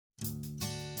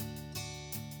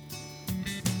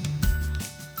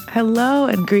Hello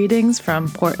and greetings from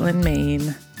Portland,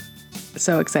 Maine.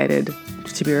 So excited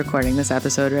to be recording this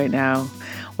episode right now.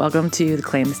 Welcome to the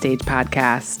Claim the Stage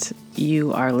podcast.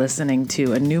 You are listening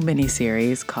to a new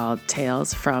mini-series called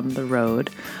Tales from the Road.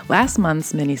 Last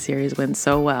month's mini-series went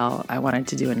so well, I wanted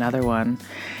to do another one.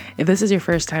 If this is your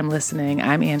first time listening,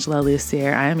 I'm Angela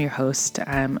Lucier. I am your host.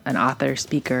 I'm an author,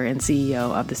 speaker, and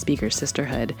CEO of the Speaker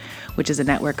Sisterhood, which is a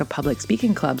network of public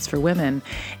speaking clubs for women.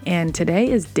 And today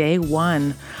is day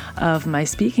one of my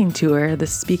speaking tour, the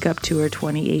Speak Up Tour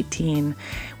 2018,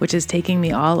 which is taking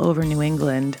me all over New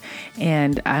England.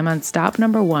 And I'm on stop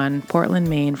number 1, Portland,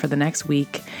 Maine, for the next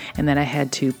week. And then I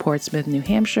head to Portsmouth, New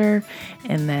Hampshire.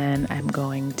 And then I'm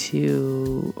going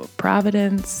to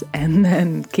Providence, and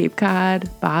then Cape Cod,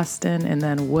 Boston, and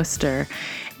then Worcester.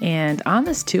 And on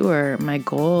this tour, my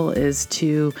goal is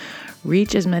to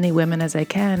reach as many women as I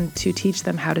can to teach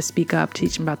them how to speak up,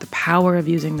 teach them about the power of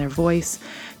using their voice,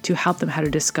 to help them how to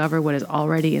discover what is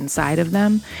already inside of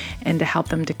them, and to help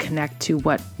them to connect to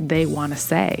what they want to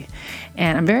say.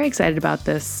 And I'm very excited about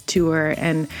this tour.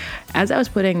 And as I was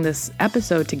putting this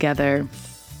episode together,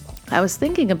 I was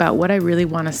thinking about what I really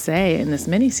want to say in this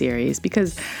mini-series,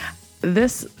 because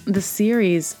the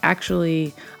series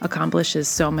actually accomplishes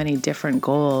so many different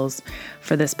goals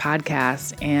for this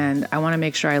podcast, and I want to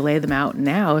make sure I lay them out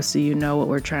now so you know what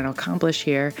we're trying to accomplish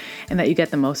here and that you get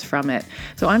the most from it.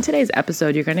 So on today's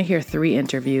episode, you're going to hear 3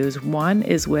 interviews. One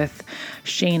is with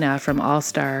Shayna from All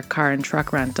Star Car and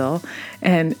Truck Rental,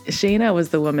 and Shayna was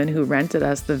the woman who rented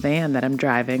us the van that I'm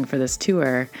driving for this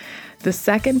tour. The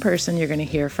second person you're going to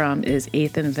hear from is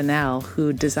Ethan Vanell,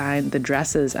 who designed the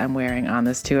dresses I'm wearing on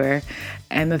this tour.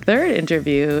 And the third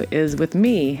interview is with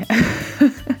me.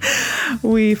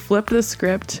 We flipped the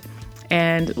script,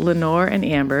 and Lenore and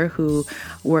Amber, who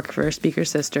work for Speaker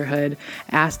Sisterhood,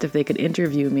 asked if they could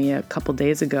interview me a couple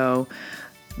days ago,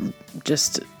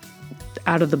 just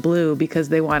out of the blue, because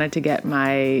they wanted to get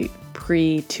my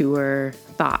pre-tour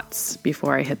thoughts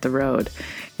before I hit the road.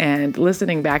 And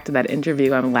listening back to that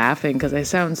interview, I'm laughing because I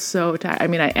sound so tired. I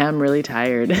mean, I am really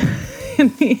tired in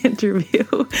the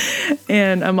interview.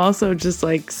 And I'm also just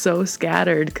like so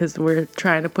scattered because we're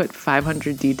trying to put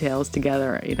 500 details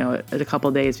together, a couple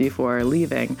days before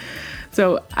leaving.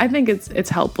 So I think it's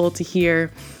helpful to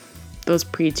hear those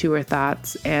pre-tour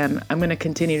thoughts. And I'm going to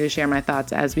continue to share my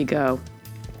thoughts as we go.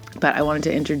 But I wanted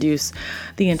to introduce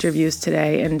the interviews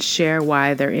today and share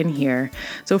why they're in here.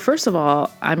 So first of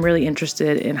all, I'm really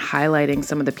interested in highlighting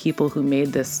some of the people who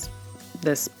made this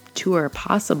tour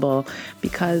possible,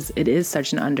 because it is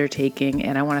such an undertaking,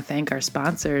 and I want to thank our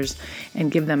sponsors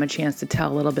and give them a chance to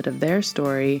tell a little bit of their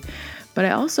story. But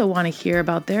I also want to hear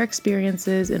about their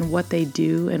experiences and what they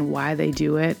do and why they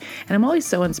do it. And I'm always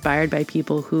so inspired by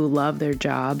people who love their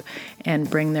job and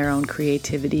bring their own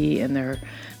creativity and their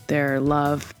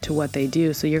love to what they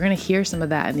do. So you're going to hear some of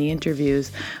that in the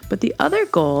interviews. But the other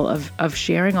goal of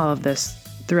sharing all of this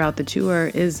throughout the tour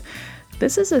is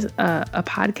this is a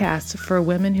podcast for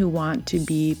women who want to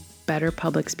be better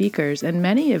public speakers. And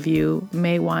many of you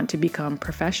may want to become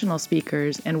professional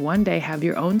speakers and one day have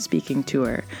your own speaking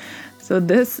tour. So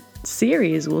this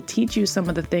series will teach you some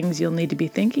of the things you'll need to be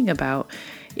thinking about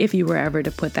if you were ever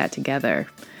to put that together.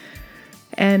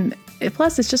 And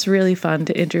plus, it's just really fun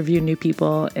to interview new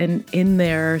people and in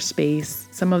their space.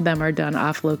 Some of them are done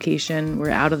off location.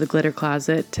 We're out of the glitter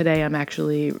closet. Today, I'm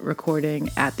actually recording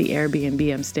at the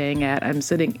Airbnb I'm staying at. I'm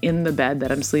sitting in the bed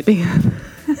that I'm sleeping in.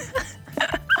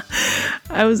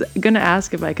 I was going to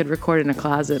ask if I could record in a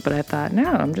closet, but I thought, no,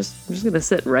 I'm just going to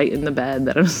sit right in the bed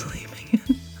that I'm sleeping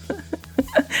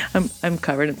in. I'm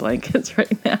covered in blankets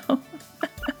right now.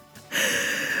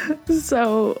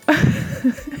 So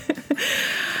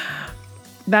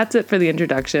that's it for the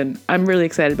introduction. I'm really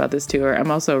excited about this tour. I'm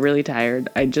also really tired.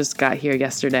 I just got here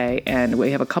yesterday, and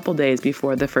we have a couple days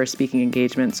before the first speaking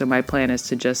engagement. So my plan is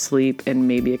to just sleep and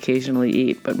maybe occasionally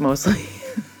eat, but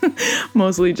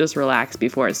mostly just relax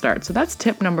before it starts. So that's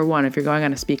tip number 1. If you're going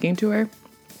on a speaking tour,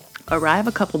 arrive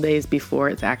a couple days before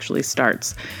it actually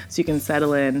starts so you can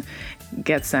settle in,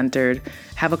 get centered,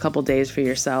 have a couple days for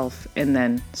yourself, and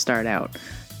then start out.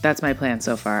 That's my plan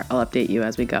so far. I'll update you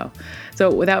as we go.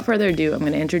 So without further ado, I'm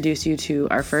going to introduce you to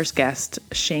our first guest,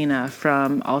 Shayna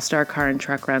from All Star Car and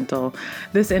Truck Rental.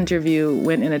 This interview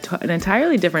went in an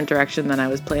entirely different direction than I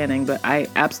was planning, but I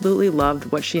absolutely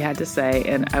loved what she had to say,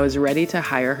 and I was ready to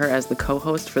hire her as the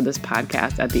co-host for this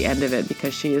podcast at the end of it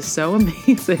because she is so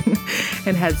amazing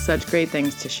and had such great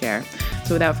things to share.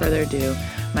 So without further ado,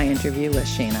 my interview with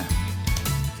Shayna.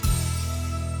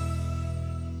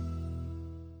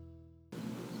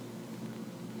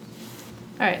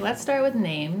 All right, let's start with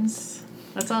names.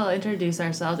 Let's all introduce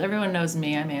ourselves. Everyone knows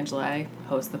me. I'm Angela. I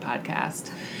host the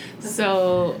podcast.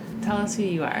 So tell us who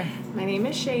you are. My name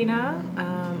is Shayna.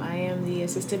 I am the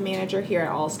assistant manager here at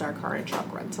All Star Car and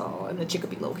Truck Rental in the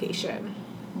Chicopee location.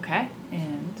 Okay.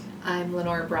 And I'm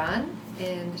Lenore Braun,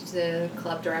 and the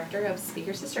club director of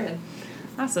Speaker Sisterhood.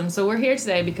 Awesome. So we're here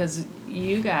today because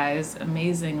you guys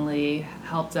amazingly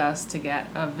helped us to get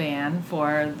a van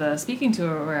for the speaking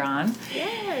tour we're on.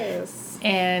 Yes.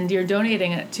 And you're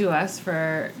donating it to us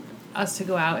for us to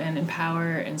go out and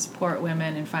empower and support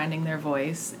women in finding their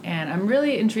voice. And I'm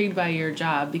really intrigued by your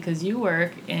job because you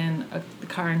work in the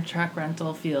car and truck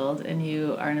rental field and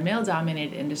you are in a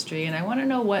male-dominated industry. And I want to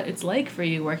know what it's like for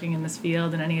you working in this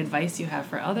field and any advice you have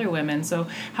for other women. So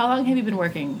how long have you been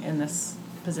working in this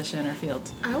position or field?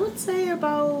 I would say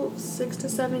about 6 to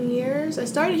 7 years. I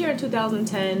started here in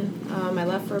 2010. I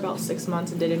left for about 6 months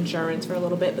and did insurance for a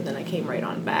little bit, but then I came right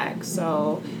on back.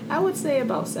 So I would say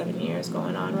about 7 years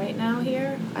going on right now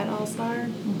here at All Star.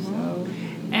 Mm-hmm. So.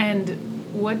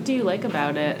 And what do you like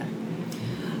about it?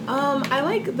 I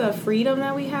like the freedom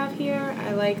that we have here.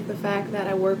 I like the fact that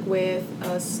I work with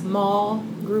a small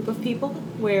group of people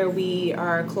where we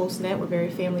are close-knit. We're very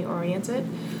family-oriented.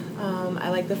 I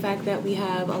like the fact that we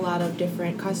have a lot of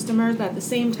different customers, but at the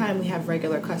same time we have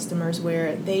regular customers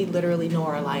where they literally know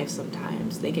our lives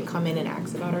sometimes. They can come in and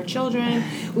ask about our children.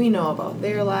 We know about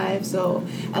their lives. So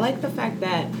I like the fact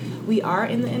that we are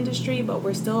in the industry, but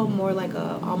we're still more like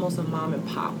almost a mom and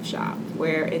pop shop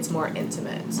where it's more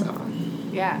intimate. So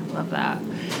yeah, love that.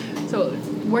 So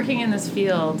working in this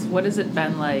field, what has it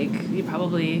been like? You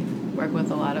probably work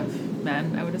with a lot of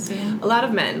men, I would assume. A lot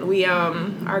of men. We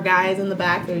our guys in the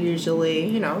back are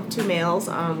usually, 2 males.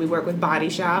 We work with body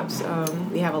shops.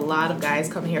 We have a lot of guys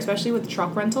coming here, especially with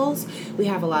truck rentals. We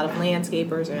have a lot of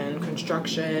landscapers and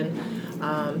construction.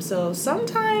 So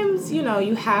sometimes,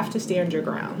 you have to stand your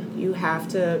ground. You have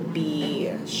to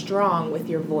be strong with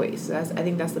your voice. I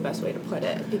think that's the best way to put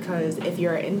it. Because if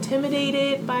you're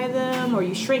intimidated by them or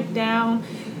you shrink down,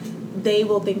 they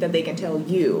will think that they can tell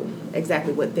you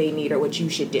exactly what they need or what you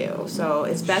should do. So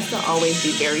it's best to always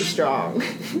be very strong.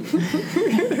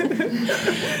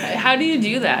 How do you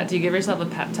do that? Do you give yourself a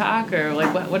pep talk or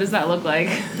what does that look like?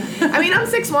 I mean, I'm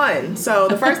 6'1", so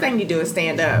the first thing you do is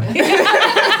stand up.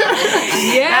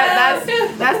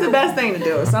 That's the best thing to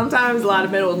do. Sometimes a lot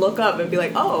of men will look up and be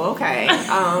like, oh, okay.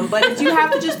 But you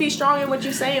have to just be strong in what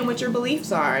you say and what your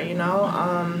beliefs are,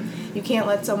 You can't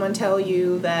let someone tell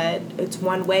you that it's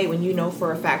one way when you know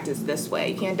for a fact it's this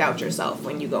way. You can't doubt yourself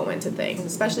when you go into things,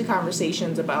 especially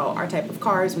conversations about our type of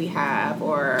cars we have,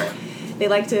 or they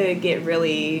like to get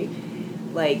really,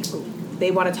 they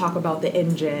want to talk about the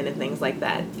engine and things like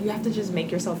that. You have to just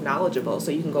make yourself knowledgeable so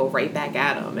you can go right back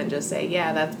at them and just say,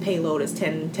 yeah, that payload is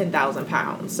 10,000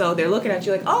 pounds. So they're looking at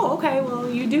you like, oh, okay, well,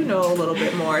 you do know a little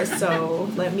bit more, so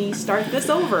let me start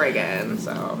this over again.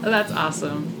 So that's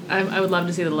awesome. I would love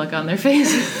to see the look on their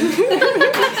face.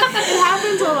 It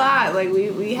happens a lot.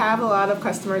 We have a lot of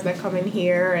customers that come in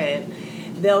here and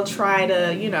they'll try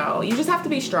to, you just have to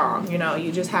be strong.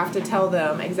 You just have to tell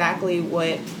them exactly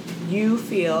what you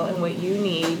feel and what you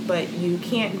need, but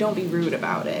don't be rude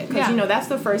about it. Because, that's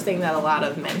the first thing that a lot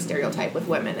of men stereotype with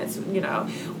women. It's, we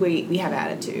have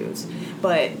attitudes,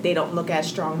 but they don't look at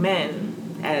strong men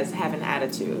as having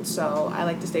attitude. So I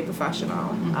like to stay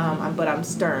professional, but I'm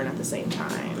stern at the same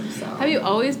time. So have you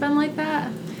always been like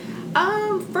that?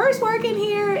 First working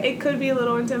here, it could be a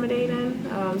little intimidating,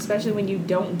 especially when you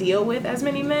don't deal with as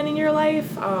many men in your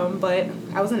life. But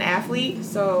I was an athlete,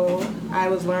 so I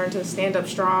was learned to stand up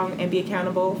strong and be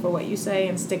accountable for what you say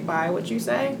and stick by what you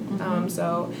say. Mm-hmm.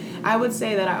 So I would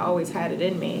say that I always had it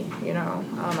in me,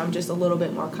 I'm just a little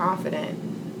bit more confident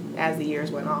as the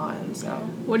years went on. So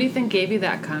what do you think gave you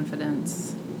that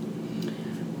confidence?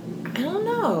 I don't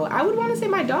know. I would want to say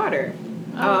my daughter.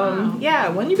 Wow. Yeah,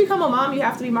 when you become a mom, you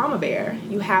have to be mama bear.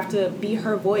 You have to be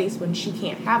her voice when she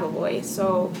can't have a voice.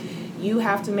 So you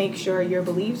have to make sure your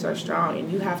beliefs are strong, and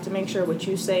you have to make sure what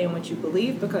you say and what you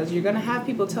believe, because you're going to have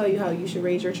people tell you how you should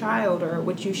raise your child or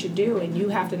what you should do, and you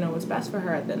have to know what's best for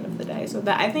her at the end of the day. So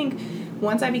that, I think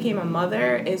once I became a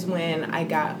mother is when I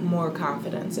got more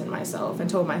confidence in myself and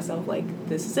told myself,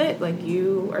 this is it.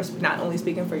 You are not only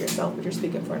speaking for yourself, but you're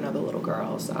speaking for another little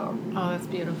girl. So. Oh, that's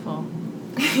beautiful.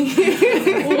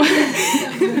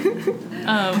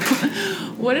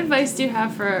 What advice do you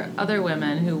have for other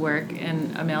women who work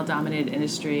in a male-dominated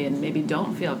industry and maybe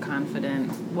don't feel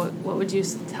confident? What would you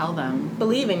tell them?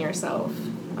 Believe in yourself.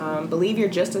 Believe you're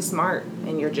just as smart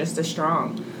and you're just as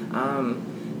strong.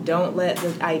 Don't let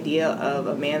the idea of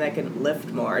a man that can lift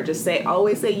more.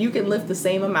 Always say you can lift the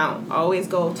same amount. Always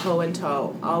go toe and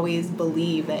toe. Always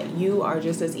believe that you are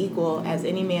just as equal as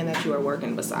any man that you are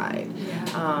working beside.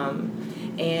 Yeah.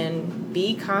 And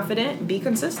be confident, be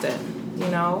consistent,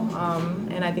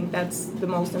 and I think that's the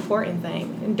most important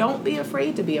thing. And don't be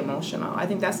afraid to be emotional. I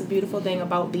think that's the beautiful thing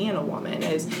about being a woman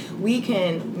is we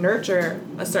can nurture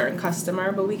a certain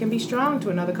customer, but we can be strong to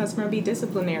another customer and be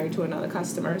disciplinary to another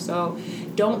customer. So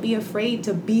don't be afraid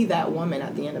to be that woman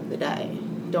at the end of the day.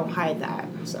 Don't hide that.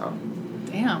 So.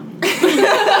 Damn.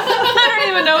 I don't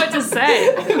even know what to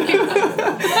say.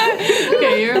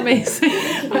 Okay, you're amazing.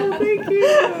 Oh, thank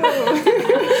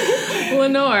you.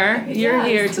 Lenore, you're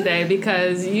here today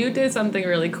because you did something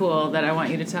really cool that I want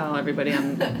you to tell everybody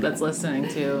that's listening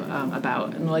to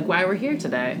about, and why we're here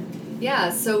today.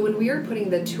 Yeah, so when we were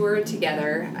putting the tour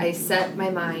together, I set my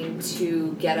mind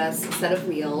to get us a set of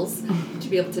wheels to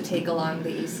be able to take along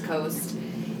the East Coast.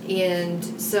 And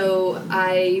so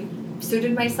I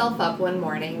suited myself up one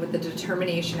morning with the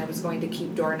determination I was going to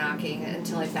keep door knocking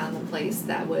until I found the place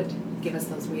that would give us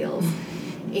those wheels.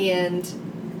 And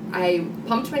I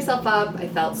pumped myself up. I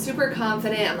felt super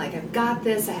confident. I'm like, I've got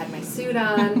this. I had my suit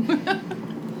on.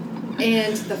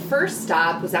 And the first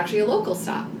stop was actually a local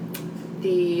stop,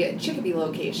 the Chicopee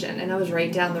location. And I was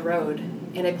right down the road.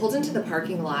 And I pulled into the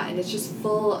parking lot, and it's just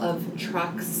full of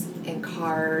trucks and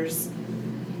cars.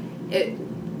 It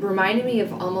reminded me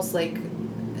of almost like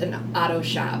an auto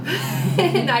shop.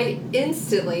 And I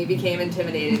instantly became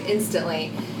intimidated,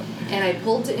 and I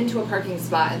pulled into a parking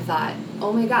spot and thought,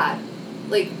 oh my god,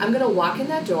 I'm gonna walk in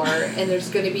that door and there's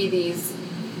gonna be these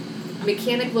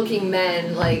mechanic looking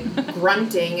men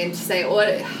grunting and saying,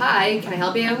 hi, can I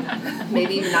help you?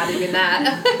 Maybe not even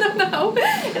that. I don't know.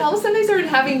 And all of a sudden I started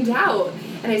having doubt,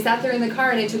 and I sat there in the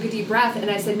car and I took a deep breath and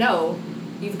I said, no,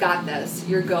 you've got this,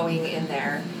 you're going in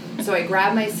there. So I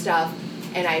grabbed my stuff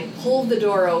and I pulled the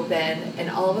door open, and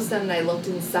all of a sudden I looked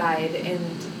inside,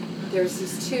 and there's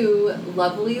these two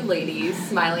lovely ladies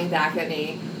smiling back at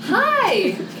me.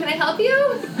 Hi, can I help you?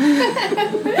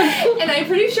 And I'm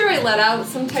pretty sure I let out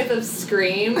some type of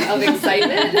scream of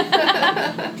excitement.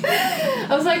 I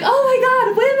was like, oh my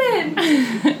god,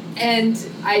 women! And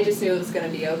I just knew it was going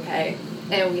to be okay.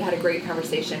 And we had a great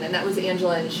conversation, and that was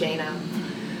Angela and Shayna.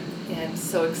 And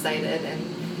so excited, and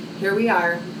here we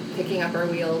are, picking up our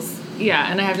wheels.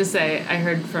 Yeah, and I have to say, I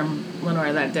heard from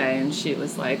Lenore that day, and she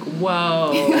was like,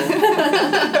 whoa,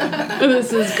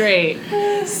 this is great.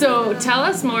 So tell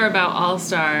us more about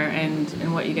All-Star and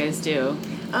what you guys do.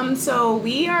 So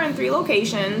we are in 3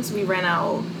 locations. We rent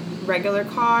out regular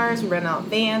cars, we rent out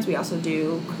vans, we also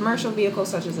do commercial vehicles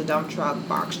such as a dump truck,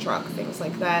 box truck, things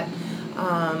like that.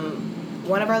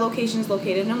 One of our locations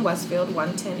located in Westfield,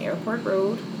 110 Airport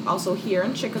Road. Also here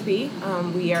in Chicopee.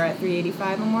 We are at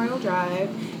 385 Memorial Drive.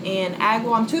 And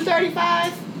Agawam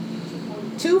 245.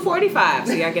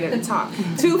 So you gotta get it to talk.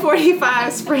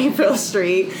 245 Springfield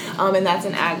Street. And that's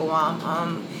in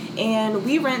Agawam. And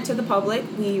we rent to the public.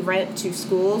 We rent to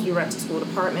schools. We rent to school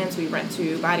departments. We rent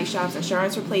to body shops,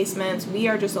 insurance replacements. We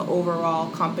are just an overall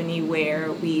company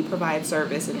where we provide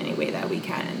service in any way that we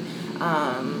can.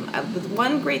 The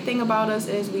one great thing about us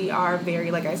is we are very,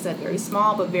 like I said, very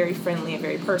small, but very friendly and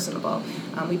very personable.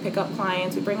 We pick up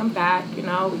clients, we bring them back, we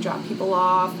drop people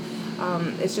off.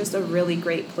 It's just a really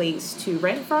great place to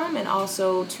rent from and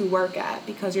also to work at,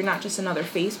 because you're not just another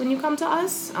face when you come to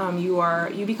us.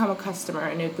 You become a customer,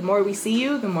 and the more we see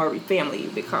you, the more family you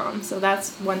become. So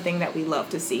that's one thing that we love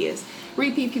to see is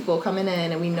repeat people coming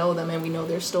in, and we know them and we know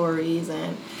their stories,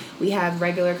 and we have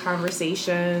regular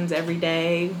conversations every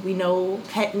day. We know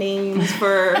pet names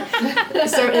for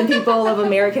certain people of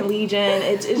American Legion.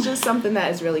 It's just something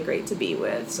that is really great to be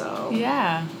with. So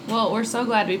yeah, well, we're so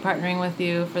glad to be partnering with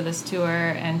you for this tour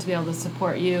and to be able to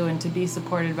support you and to be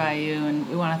supported by you. And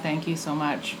we want to thank you so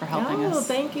much for helping us.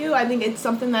 Thank you. I think it's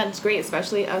something that's great,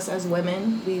 especially us as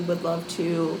women. We would love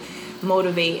to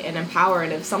motivate and empower,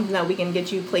 and if something that we can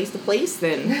get you place to place,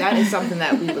 then that is something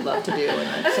that we would love to do,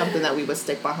 and it's something that we would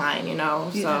stick behind,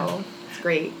 so it's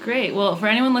great. Well, for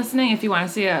anyone listening, if you want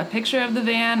to see a picture of the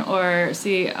van or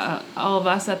see all of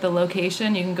us at the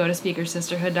location, you can go to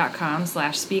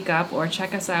speakersisterhood.com/speakup or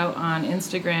check us out on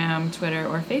Instagram, Twitter,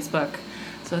 or Facebook.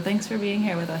 So thanks for being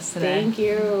here with us today. Thank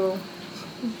you.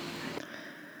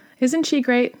 Isn't she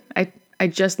great? I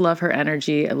just love her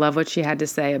energy. I love what she had to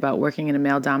say about working in a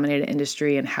male-dominated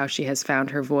industry and how she has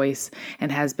found her voice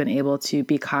and has been able to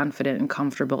be confident and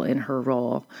comfortable in her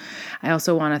role. I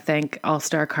also want to thank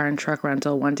All-Star Car and Truck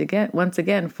Rental once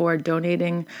again for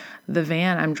donating the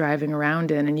van I'm driving around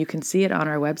in, and you can see it on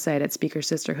our website at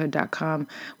speakersisterhood.com.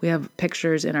 We have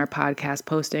pictures in our podcast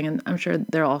posting, and I'm sure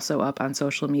they're also up on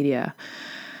social media.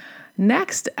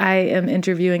 Next, I am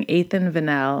interviewing Ethan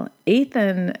Vanel.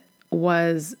 Ethan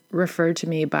was referred to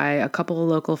me by a couple of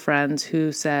local friends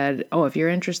who said, oh, if you're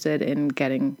interested in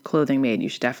getting clothing made, you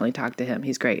should definitely talk to him.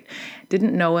 He's great.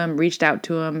 Didn't know him, reached out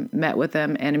to him, met with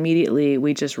him, and immediately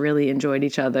we just really enjoyed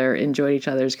each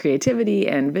other's creativity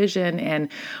and vision, and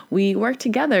we worked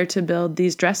together to build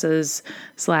these dresses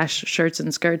 / shirts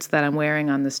and skirts that I'm wearing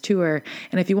on this tour.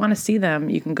 And if you want to see them,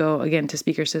 you can go, again, to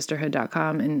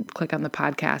speakersisterhood.com and click on the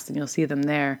podcast, and you'll see them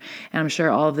there. And I'm sure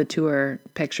all of the tour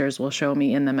pictures will show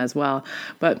me in them as well.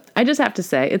 But I just have to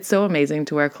say, it's so amazing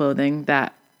to wear clothing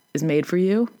that is made for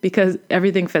you because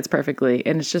everything fits perfectly.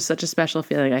 And it's just such a special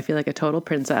feeling. I feel like a total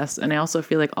princess. And I also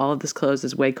feel like all of this clothes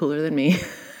is way cooler than me.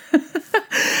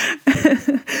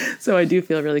 So I do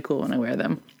feel really cool when I wear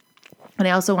them. And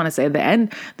I also want to say the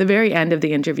very end of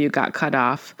the interview got cut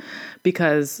off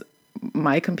because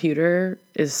my computer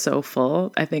is so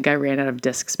full. I think I ran out of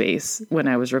disk space when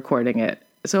I was recording it.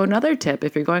 So another tip,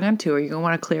 if you're going on tour, you're going to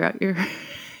want to clear out your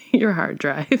hard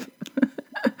drive.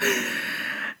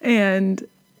 And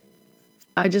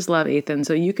I just love Ethan.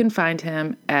 So you can find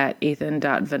him at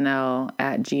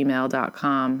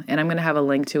ethan.vanel@gmail.com. And I'm going to have a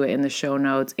link to it in the show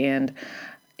notes and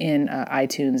in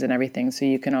iTunes and everything. So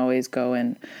you can always go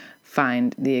and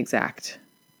find the exact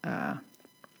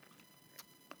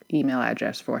email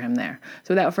address for him there.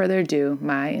 So without further ado,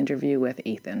 my interview with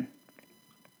Ethan.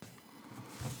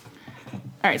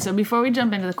 All right, so before we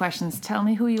jump into the questions, tell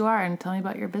me who you are and tell me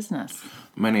about your business.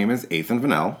 My name is Ethan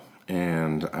Vanel,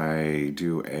 and I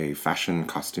do a fashion,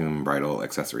 costume, bridal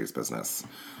accessories business.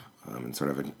 And sort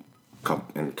of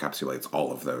encapsulates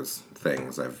all of those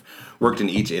things. I've worked in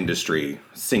each industry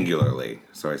singularly,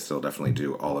 so I still definitely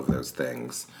do all of those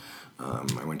things.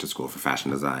 I went to school for fashion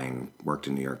design, worked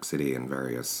in New York City in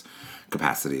various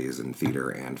capacities in theater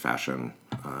and fashion.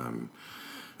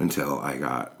 Until I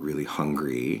got really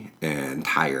hungry and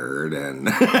tired and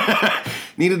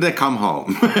needed to come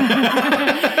home.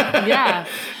 Yeah.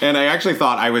 And I actually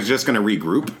thought I was just going to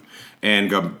regroup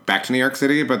and go back to New York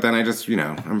City, but then I just,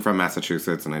 I'm from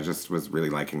Massachusetts, and I just was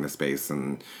really liking the space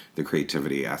and the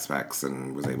creativity aspects,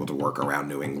 and was able to work around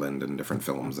New England and different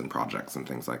films and projects and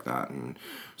things like that, and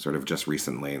sort of just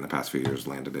recently, in the past few years,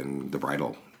 landed in the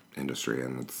bridal industry,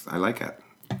 and I like it.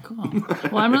 Cool.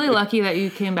 Well, I'm really lucky that you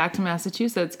came back to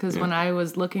Massachusetts because when I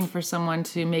was looking for someone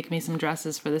to make me some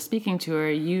dresses for the speaking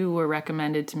tour, you were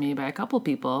recommended to me by a couple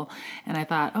people. And I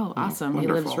thought, oh, awesome. He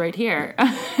lives right here.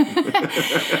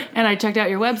 And I checked out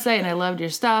your website and I loved your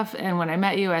stuff. And when I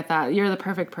met you, I thought, you're the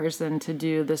perfect person to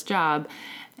do this job.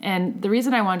 And the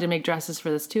reason I wanted to make dresses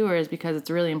for this tour is because it's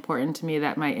really important to me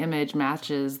that my image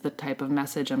matches the type of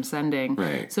message I'm sending.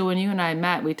 Right. So when you and I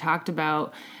met, we talked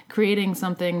about creating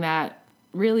something that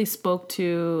really spoke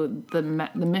to the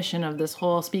mission of this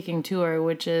whole speaking tour,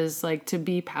 which is like to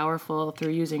be powerful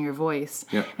through using your voice.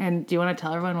 Yep. And do you want to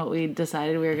tell everyone what we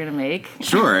decided we were going to make?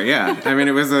 Sure, yeah. I mean,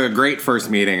 it was a great first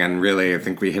meeting, and really I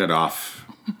think we hit it off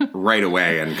right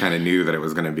away and kind of knew that it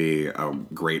was going to be a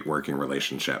great working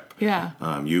relationship. Yeah.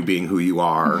 You being who you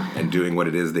are and doing what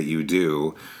it is that you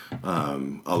do,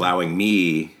 allowing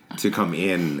me to come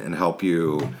in and help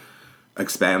you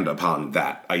expand upon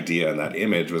that idea and that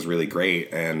image was really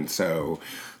great. And so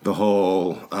the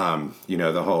whole,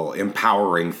 the whole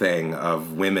empowering thing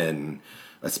of women,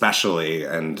 especially,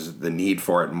 and the need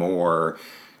for it more,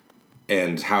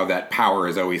 and how that power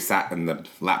is always sat in the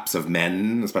laps of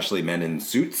men, especially men in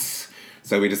suits.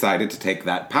 So we decided to take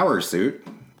that power suit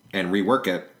and rework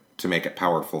it to make it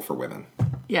powerful for women.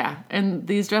 Yeah, and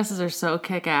these dresses are so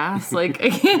kick-ass. Like,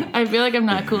 I feel like I'm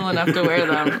not cool enough to wear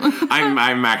them.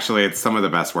 I'm actually, it's some of the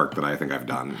best work that I think I've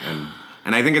done.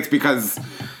 And I think it's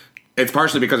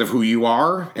partially because of who you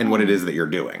are and what it is that you're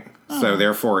doing. Oh. So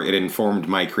therefore, it informed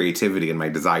my creativity and my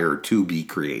desire to be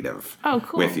creative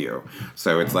with you.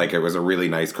 So it's like it was a really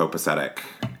nice copacetic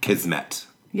kismet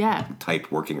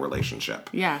type working relationship.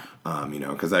 Yeah.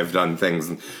 Because I've done things,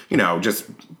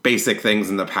 just basic things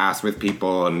in the past with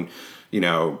people, and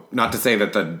not to say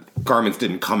that the garments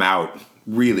didn't come out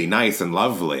really nice and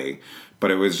lovely,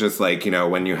 but it was just like,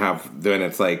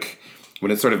 when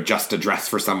it's sort of just a dress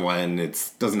for someone,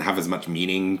 it doesn't have as much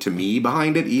meaning to me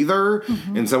behind it either.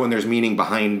 Mm-hmm. And so when there's meaning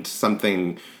behind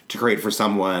something to create for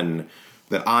someone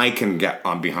that I can get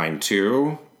on behind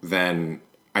too, then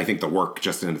I think the work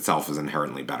just in itself is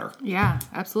inherently better. Yeah,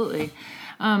 absolutely.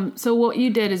 So what you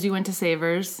did is you went to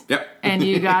Savers. Yep. And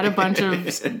you got a bunch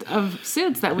of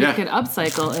suits that we could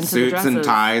upcycle into the Suits dresses. and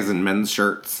ties and men's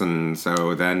shirts. And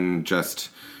so then just,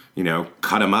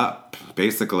 cut them up,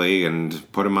 basically,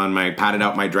 and padded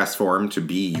out my dress form to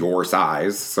be your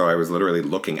size. So I was literally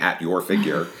looking at your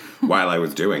figure while I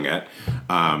was doing it.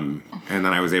 And then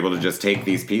I was able to just take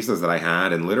these pieces that I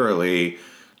had and literally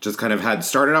just kind of had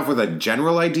started off with a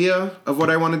general idea of what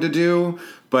I wanted to do,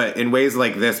 but in ways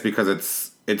like this,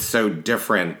 because it's so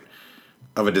different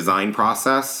of a design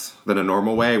process than a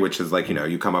normal way, which is like,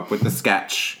 you come up with the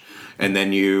sketch and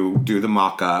then you do the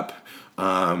mock-up,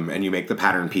 and you make the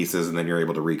pattern pieces and then you're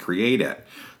able to recreate it.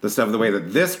 The way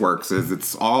that this works is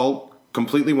it's all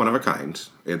completely one of a kind.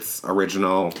 It's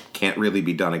original, can't really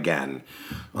be done again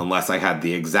unless I had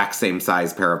the exact same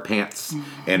size pair of pants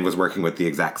and was working with the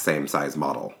exact same size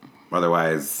model.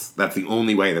 Otherwise, that's the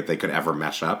only way that they could ever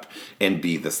mesh up and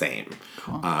be the same.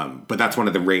 Cool. But that's one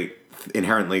of the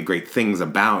inherently great things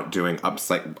about doing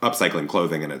upcycling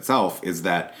clothing in itself is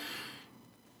that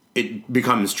it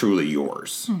becomes truly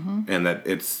yours, and that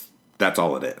that's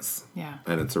all it is. Yeah.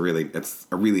 And it's a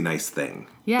really nice thing.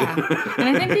 Yeah. And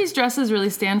I think these dresses really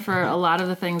stand for a lot of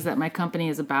the things that my company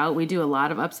is about. We do a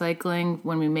lot of upcycling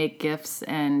when we make gifts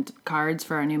and cards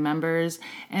for our new members.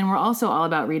 And we're also all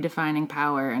about redefining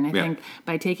power. And I think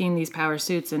by taking these power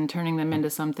suits and turning them into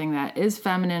something that is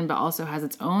feminine but also has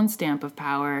its own stamp of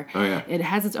power, it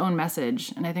has its own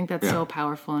message. And I think that's so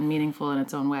powerful and meaningful in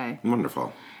its own way.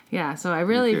 Wonderful. Yeah, so I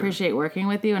really appreciate working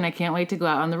with you, and I can't wait to go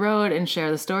out on the road and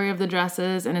share the story of the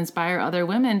dresses and inspire other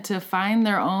women to find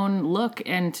their own look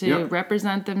and to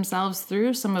represent themselves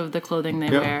through some of the clothing they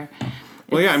wear.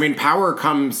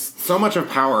 Well, so much of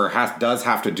power does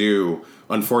have to do,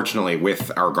 unfortunately,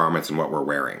 with our garments and what we're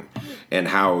wearing and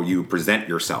how you present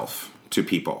yourself to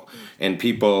people. And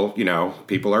people,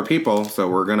 people are people, so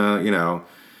we're gonna,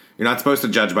 you're not supposed to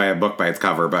judge by a book by its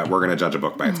cover, but we're going to judge a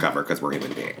book by its cover because we're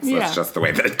human beings. That's just the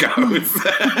way that it goes.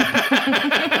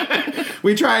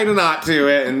 We try to not do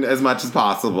it as much as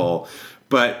possible.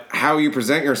 But how you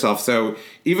present yourself, so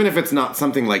even if it's not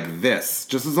something like this,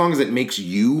 just as long as it makes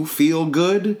you feel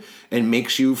good and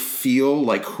makes you feel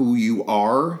like who you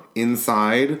are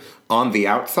inside on the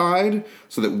outside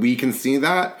so that we can see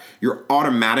that, you're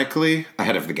automatically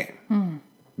ahead of the game.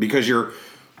 Because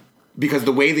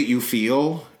the way that you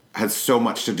feel has so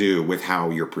much to do with how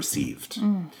you're perceived.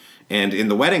 And in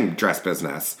the wedding dress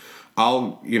business,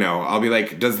 I'll be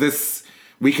like,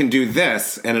 we can do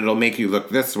this and it'll make you look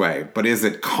this way, but is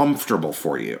it comfortable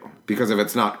for you? Because if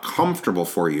it's not comfortable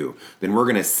for you, then we're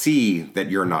going to see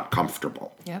that you're not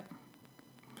comfortable. Yep.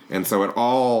 And so it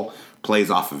all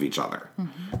plays off of each other.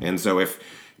 And so if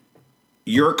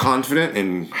you're confident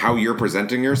in how you're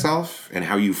presenting yourself and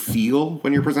how you feel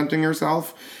when you're presenting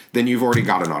yourself, then you've already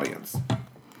got an audience.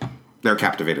 They're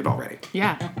captivated already.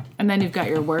 Yeah. And then you've got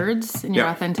your words and your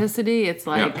authenticity. It's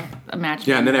like a match.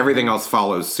 Yeah, and then everything else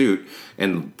follows suit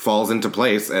and falls into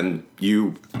place, and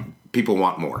people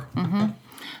want more.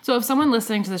 So if someone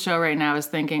listening to the show right now is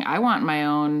thinking, I want my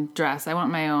own dress, I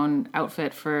want my own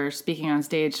outfit for speaking on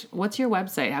stage, what's your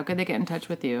website? How could they get in touch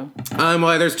with you?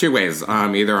 Well, there's two ways.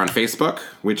 Either on Facebook,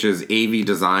 which is AV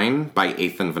Design by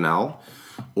Ethan Vanel,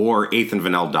 or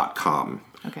ethanvanel.com.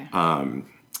 Okay.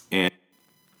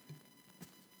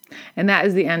 And that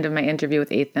is the end of my interview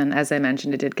with Ethan. As I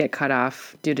mentioned, it did get cut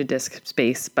off due to disk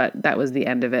space, but that was the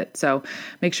end of it. So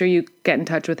make sure you get in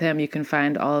touch with him. You can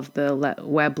find all of the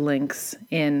web links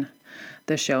in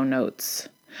the show notes.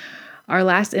 Our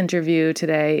last interview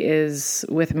today is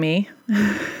with me.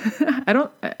 I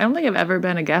don't think I've ever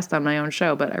been a guest on my own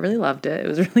show, but I really loved it. It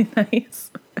was really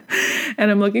nice.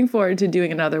 And I'm looking forward to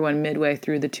doing another one midway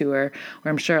through the tour, where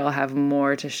I'm sure I'll have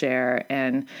more to share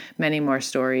and many more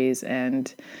stories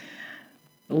and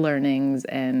learnings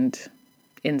and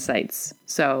insights.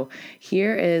 So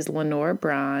here is Lenore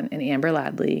Braun and Amber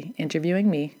Ladley interviewing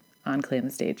me on Claim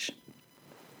the Stage.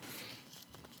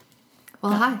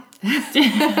 Well, hi.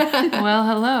 Well,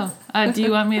 hello. Do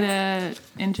you want me to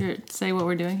say what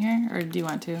we're doing here, or do you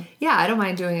want to? Yeah, I don't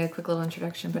mind doing a quick little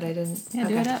introduction, but I didn't. Yeah,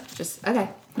 do it up. Okay.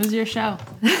 It was your show.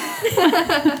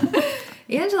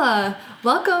 Angela,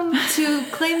 welcome to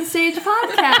Claim the Stage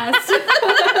podcast.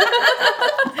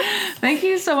 Thank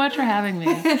you so much for having me.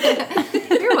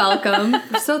 You're welcome.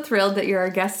 We're so thrilled that you're our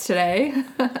guest today.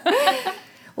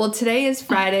 Well, today is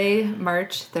Friday,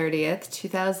 March 30th,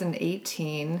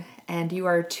 2018, and you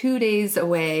are 2 days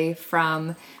away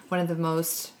from one of the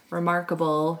most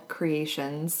remarkable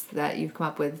creations that you've come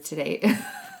up with to date.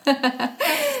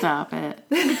 Stop it.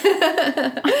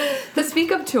 The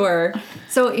Speak Up Tour.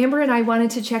 So Amber and I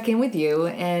wanted to check in with you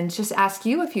and just ask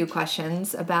you a few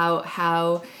questions about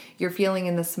how you're feeling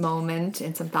in this moment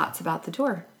and some thoughts about the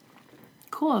tour.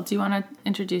 Cool. Do you want to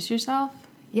introduce yourself?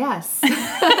 Yes.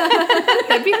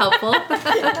 That'd be helpful.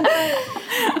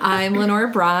 I'm Lenore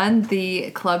Braun,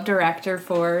 the club director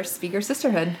for Speaker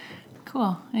Sisterhood.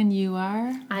 Cool. And you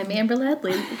are? I'm Amber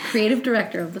Ladley, creative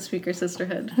director of the Speaker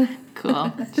Sisterhood.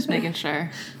 Cool. Just making sure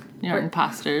you're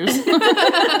imposters.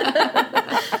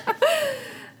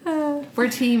 We're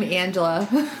Team Angela.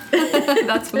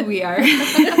 That's who we are.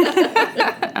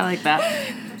 I like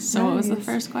that. So what was the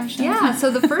first question? Yeah,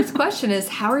 so the first question is,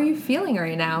 how are you feeling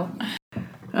right now?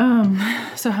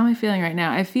 So how am I feeling right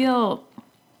now? I feel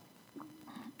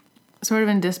sort of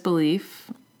in disbelief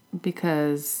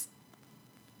because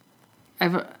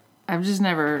I've just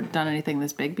never done anything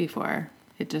this big before.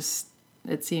 It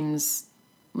seems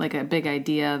like a big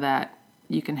idea that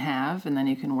you can have and then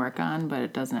you can work on, but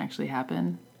it doesn't actually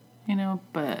happen,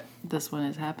 but this one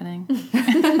is happening.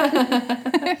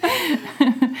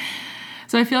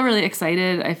 So I feel really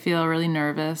excited. I feel really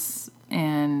nervous,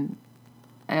 and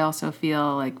I also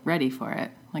feel like ready for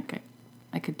it. Like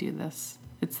I could do this.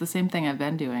 It's the same thing I've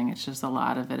been doing. It's just a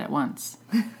lot of it at once.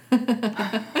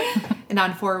 And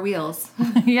on 4 wheels.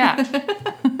 Yeah.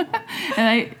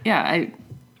 And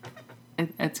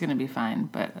it's going to be fine,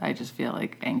 but I just feel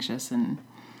like anxious and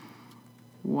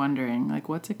wondering like,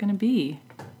 what's it going to be?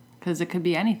 Because it could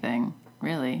be anything,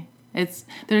 really. There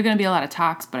are going to be a lot of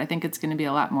talks, but I think it's going to be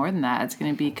a lot more than that. It's going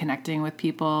to be connecting with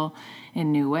people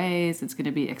in new ways. It's going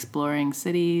to be exploring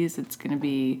cities. It's going to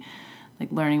be like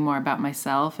learning more about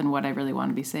myself and what I really want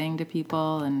to be saying to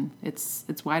people. And it's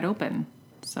wide open.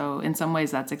 So in some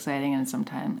ways that's exciting, and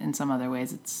in some other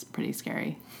ways it's pretty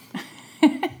scary.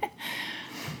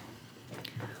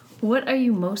 What are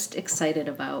you most excited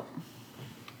about?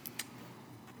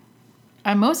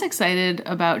 I'm most excited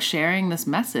about sharing this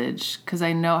message because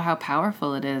I know how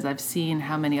powerful it is. I've seen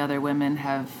how many other women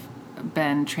have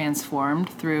been transformed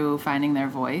through finding their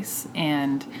voice,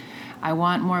 and I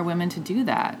want more women to do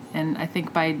that. And I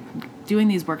think by doing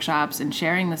these workshops and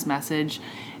sharing this message,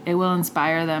 it will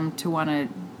inspire them to want to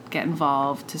get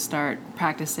involved, to start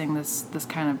practicing this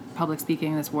kind of public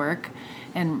speaking, this work,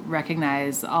 and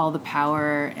recognize all the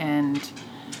power and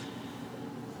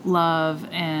love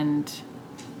and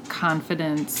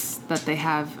confidence that they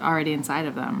have already inside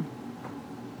of them.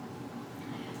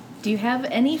 Do you have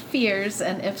any fears,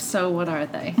 and if so, what are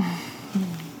they?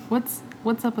 What's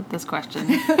up with this question?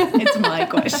 It's my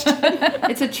question.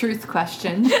 It's a truth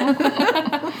question.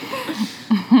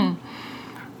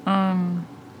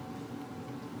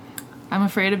 I'm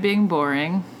afraid of being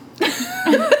boring.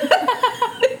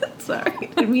 Sorry, I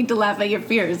didn't mean to laugh at your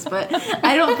fears, but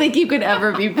I don't think you could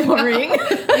ever be boring.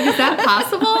 Is that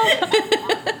possible?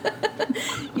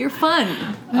 You're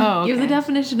fun. Oh, okay. You're the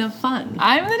definition of fun.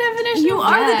 I'm the definition You of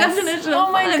are yes. the definition of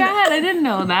Oh my fun. God, I didn't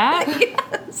know that.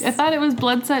 Yes. I thought it was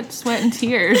blood, sweat, and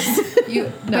tears.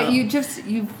 But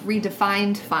you've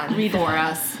redefined fun for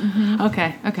us.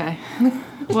 Okay.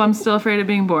 Well, I'm still afraid of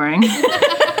being boring.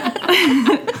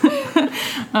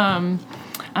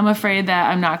 I'm afraid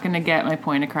that I'm not going to get my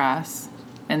point across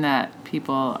and that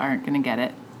people aren't going to get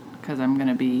it because I'm going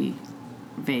to be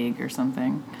vague or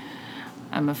something.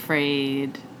 I'm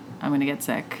afraid I'm going to get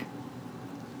sick,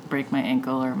 break my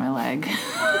ankle or my leg.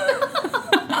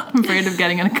 I'm afraid of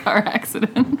getting in a car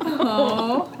accident.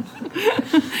 Oh.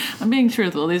 I'm being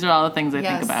truthful. These are all the things I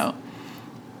Yes. think about.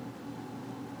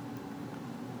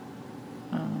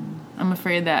 I'm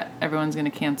afraid that everyone's going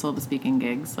to cancel the speaking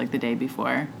gigs like the day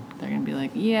before. They're going to be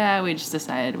like, yeah, we just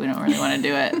decided we don't really want to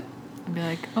do it. I'd be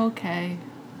like, okay,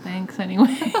 thanks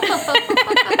anyway.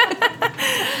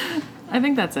 I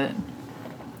think that's it.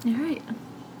 All right.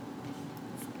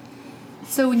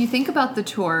 So when you think about the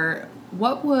tour,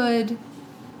 what would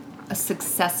a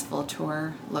successful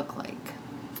tour look like?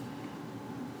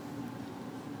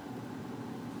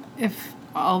 If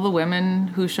all the women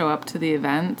who show up to the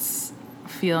events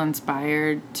feel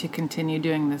inspired to continue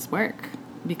doing this work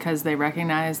because they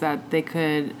recognize that they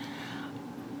could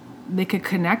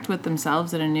connect with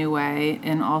themselves in a new way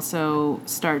and also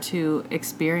start to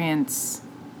experience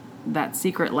that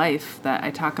secret life that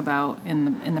I talk about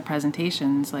in the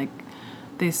presentations. Like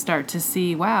they start to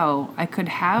see, wow, I could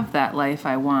have that life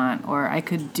I want, or I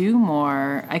could do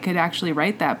more. I could actually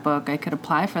write that book. I could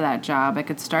apply for that job. I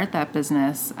could start that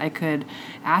business. I could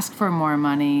ask for more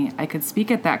money. I could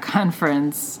speak at that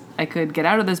conference. I could get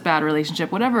out of this bad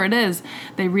relationship. Whatever it is,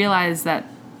 they realize that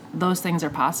those things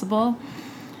are possible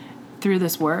through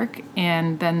this work,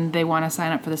 and then they want to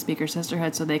sign up for the Speaker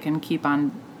Sisterhood so they can keep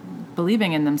on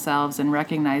believing in themselves and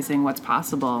recognizing what's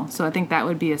possible. So I think that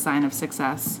would be a sign of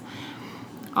success.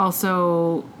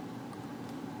 Also,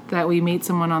 that we meet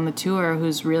someone on the tour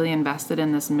who's really invested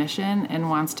in this mission and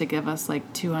wants to give us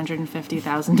like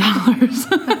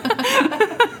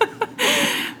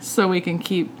 $250,000 so we can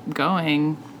keep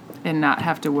going and not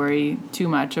have to worry too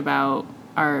much about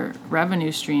our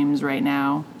revenue streams right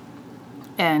now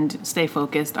and stay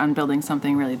focused on building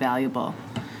something really valuable.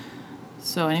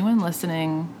 So anyone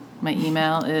listening, my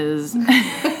email is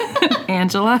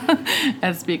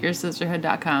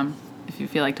Angela@speakersisterhood.com if you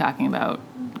feel like talking about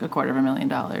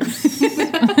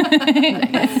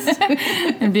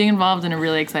 $250,000 and being involved in a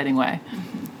really exciting way.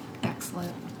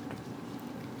 Excellent.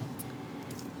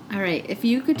 All right, if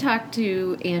you could talk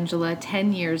to Angela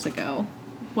 10 years ago,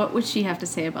 what would she have to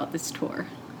say about this tour?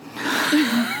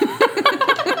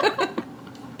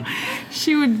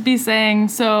 She would be saying,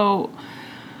 so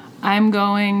I'm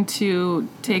going to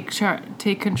take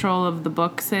control of the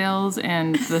book sales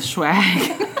and the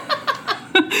swag.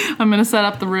 I'm going to set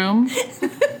up the room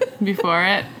before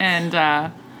it, and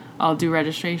I'll do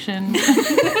registration.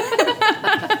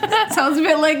 Sounds a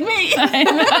bit like me.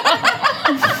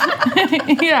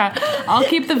 Yeah, I'll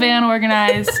keep the van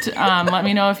organized. Let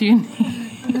me know if you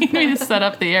need me to set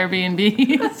up the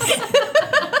Airbnbs.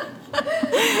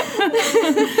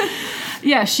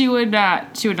 Yeah, she would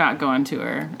not go on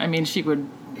tour. I mean, she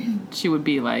would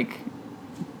be like,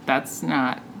 that's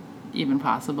not even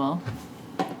possible.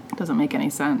 Doesn't make any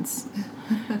sense.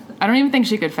 I don't even think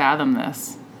she could fathom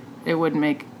this. It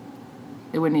wouldn't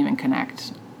even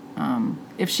connect.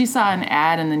 If she saw an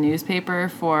ad in the newspaper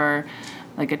for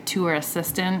like a tour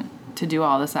assistant to do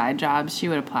all the side jobs, she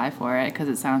would apply for it because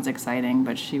it sounds exciting,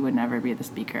 but she would never be the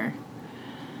speaker.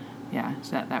 Yeah,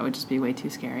 so that would just be way too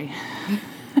scary.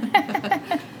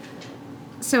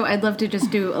 So I'd love to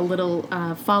just do a little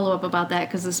follow-up about that,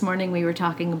 because this morning we were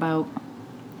talking about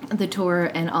the tour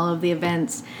and all of the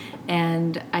events,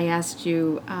 and I asked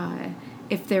you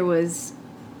if there was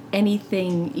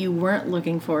anything you weren't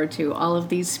looking forward to, all of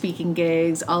these speaking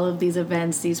gigs, all of these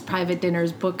events, these private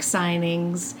dinners, book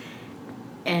signings,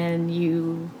 and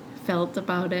you felt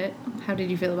about it. How did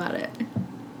you feel about it?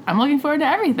 I'm looking forward to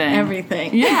everything.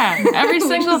 Everything. Yeah, every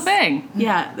single thing.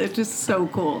 Yeah, it's just so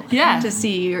cool. Yeah. To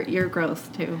see your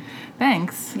growth, too.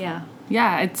 Thanks. Yeah.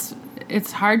 Yeah,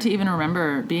 it's hard to even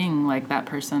remember being like that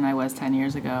person I was 10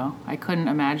 years ago. I couldn't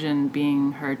imagine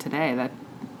being her today. That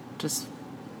just,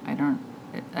 I don't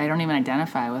even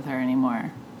identify with her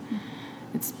anymore.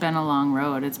 It's been a long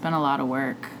road. It's been a lot of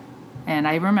work. And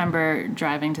I remember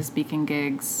driving to speaking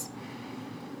gigs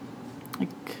like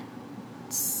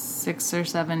 6 or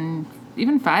 7,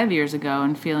 even 5 years ago,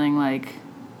 and feeling like,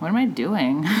 what am I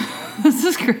doing? This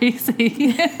is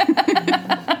crazy.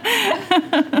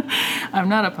 I'm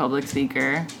not a public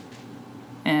speaker.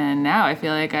 And now I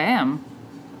feel like I am.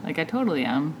 Like I totally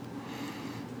am.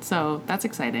 So that's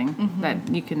exciting, that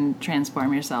you can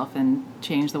transform yourself and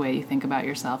change the way you think about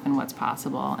yourself and what's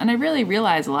possible. And I really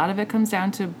realize a lot of it comes down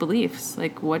to beliefs.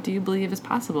 Like, what do you believe is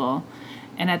possible?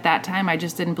 And at that time, I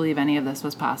just didn't believe any of this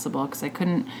was possible because I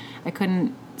couldn't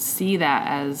see that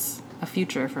as a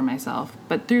future for myself.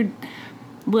 But through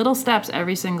little steps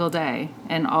every single day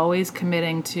and always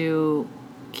committing to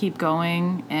keep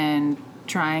going and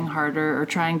trying harder or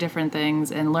trying different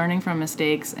things and learning from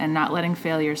mistakes and not letting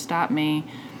failure stop me,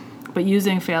 but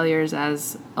using failures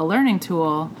as a learning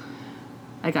tool,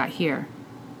 I got here.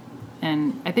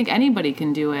 And I think anybody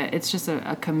can do it. It's just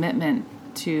a commitment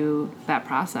to that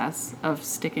process of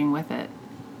sticking with it,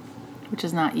 which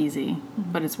is not easy,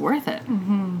 but it's worth it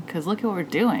because look at what we're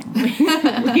doing.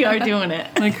 We are doing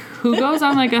it. Like, who goes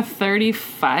on like a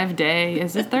 35-day,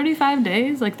 is it 35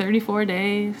 days? Like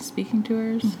 34-day speaking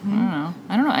tours? I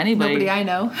don't know anybody. Nobody I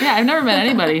know. Yeah, I've never met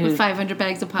anybody who's... 500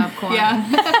 bags of popcorn. Yeah.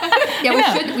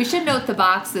 Yeah, we should note the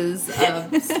boxes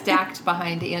stacked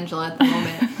behind Angela at the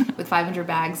moment with 500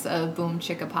 bags of Boom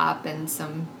Chicka Pop and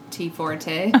some Tea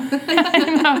Forte.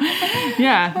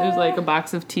 Yeah, there's like a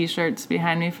box of T-shirts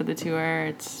behind me for the tour.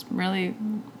 It's really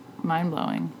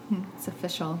mind-blowing. It's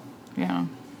official. Yeah.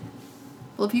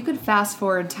 Well, if you could fast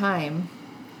forward time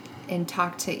and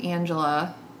talk to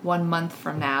Angela 1 month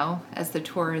from now as the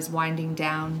tour is winding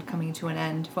down, coming to an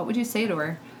end, what would you say to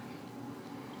her?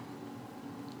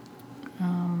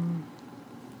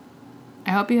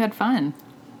 I hope you had fun.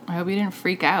 I hope you didn't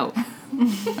freak out.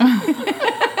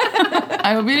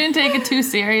 I hope you didn't take it too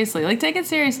seriously. Like, take it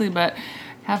seriously, but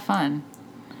have fun.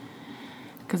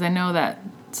 Because I know that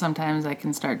sometimes I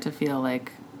can start to feel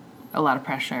like a lot of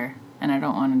pressure, and I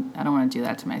don't want to do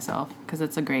that to myself, because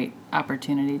it's a great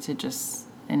opportunity to just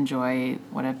enjoy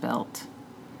what I've built.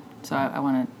 So I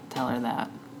want to tell her that.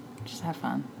 Just have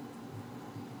fun.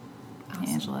 Awesome.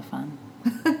 Angela, have fun.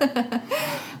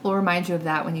 We'll remind you of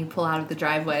that when you pull out of the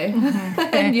driveway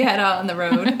and you head out on the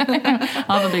road.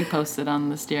 I'll have a big post-it on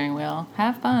the steering wheel.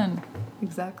 Have fun.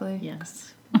 Exactly.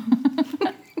 Yes. All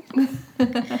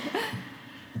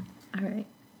right.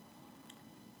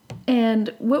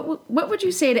 And what would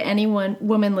you say to any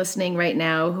woman listening right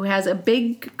now who has a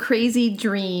big, crazy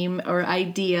dream or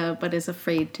idea but is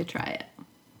afraid to try it?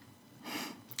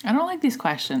 I don't like these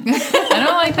questions. I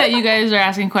don't like that you guys are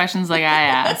asking questions like I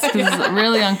ask, because it's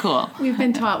really uncool. We've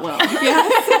been taught well.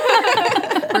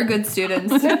 We're good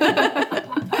students.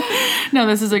 No,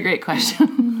 this is a great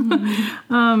question.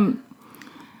 I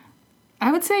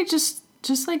would say just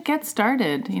like get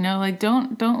started. You know, like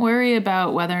don't worry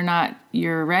about whether or not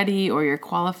you're ready or you're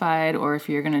qualified or if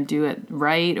you're going to do it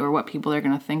right or what people are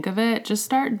going to think of it. Just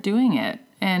start doing it.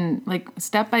 And like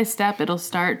step by step, it'll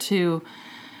start to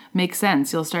make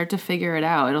sense. You'll start to figure it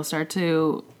out. It'll start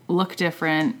to look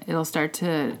different. It'll start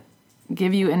to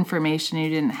give you information you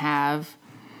didn't have.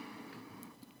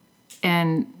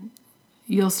 And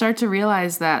you'll start to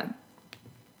realize that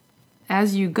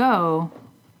as you go,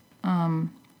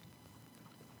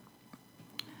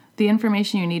 the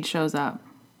information you need shows up.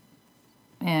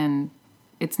 And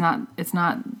it's not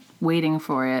waiting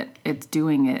for it. It's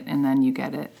doing it, and then you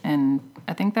get it. And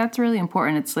I think that's really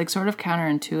important. It's like sort of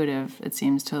counterintuitive, it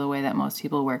seems, to the way that most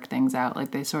people work things out.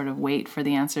 Like they sort of wait for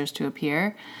the answers to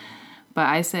appear. But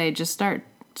I say just start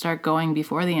going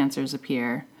before the answers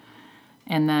appear,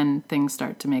 and then things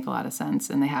start to make a lot of sense,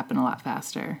 and they happen a lot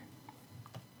faster.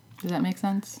 Does that make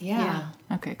sense? Yeah.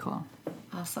 Okay, cool.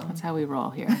 Awesome. That's how we roll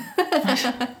here.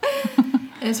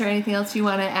 Is there anything else you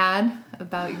want to add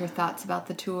about your thoughts about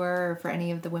the tour or for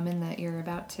any of the women that you're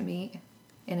about to meet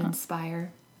and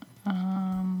inspire?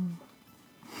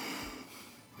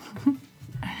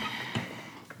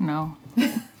 No.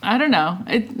 I don't know.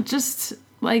 It just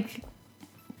like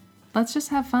let's just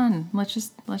have fun. Let's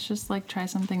just like try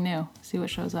something new. See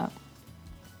what shows up.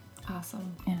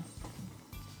 Awesome. Yeah.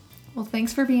 Well,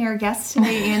 thanks for being our guest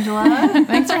today, Angela.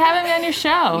 Thanks for having me on your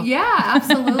show. Yeah,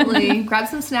 absolutely. Grab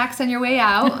some snacks on your way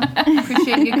out.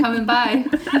 Appreciate you coming by.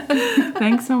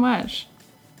 Thanks so much.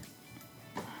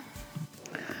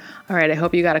 All right, I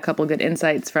hope you got a couple good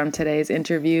insights from today's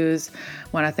interviews. I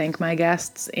want to thank my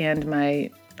guests and my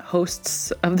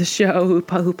hosts of the show who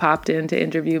popped in to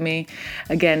interview me.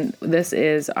 Again, this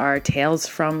is our Tales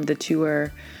from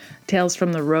the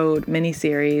Road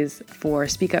mini-series for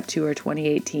Speak Up Tour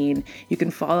 2018. You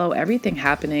can follow everything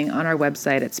happening on our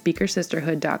website at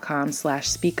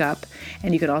speakersisterhood.com/speakup.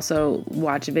 And you can also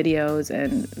watch videos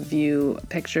and view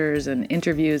pictures and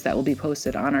interviews that will be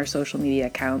posted on our social media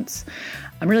accounts.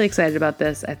 I'm really excited about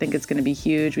this. I think it's going to be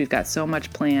huge. We've got so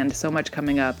much planned, so much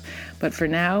coming up. But for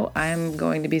now, I'm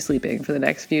going to be sleeping for the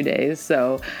next few days.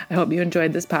 So I hope you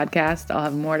enjoyed this podcast. I'll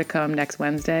have more to come next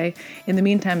Wednesday. In the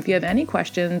meantime, if you have any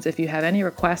questions, if you have any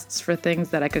requests for things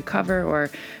that I could cover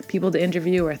or people to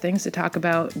interview or things to talk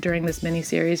about during this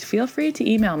mini-series, feel free to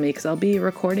email me because I'll be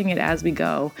recording it as we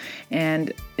go.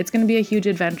 And it's going to be a huge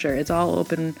adventure. It's all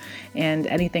open and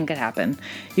anything could happen.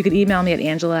 You could email me at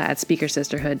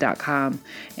angela@speakersisterhood.com.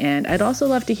 And I'd also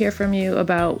love to hear from you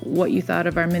about what you thought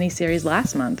of our mini-series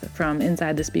last month from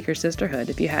Inside the Speaker Sisterhood.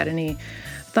 If you had any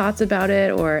thoughts about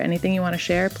it or anything you want to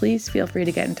share, please feel free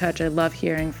to get in touch. I love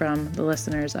hearing from the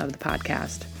listeners of the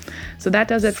podcast. So that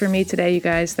does it for me today, you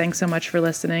guys. Thanks so much for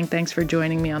listening. Thanks for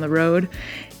joining me on the road.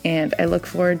 And I look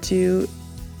forward to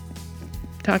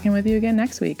talking with you again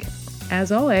next week.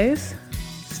 As always,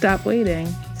 stop waiting,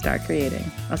 start creating.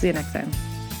 I'll see you next time.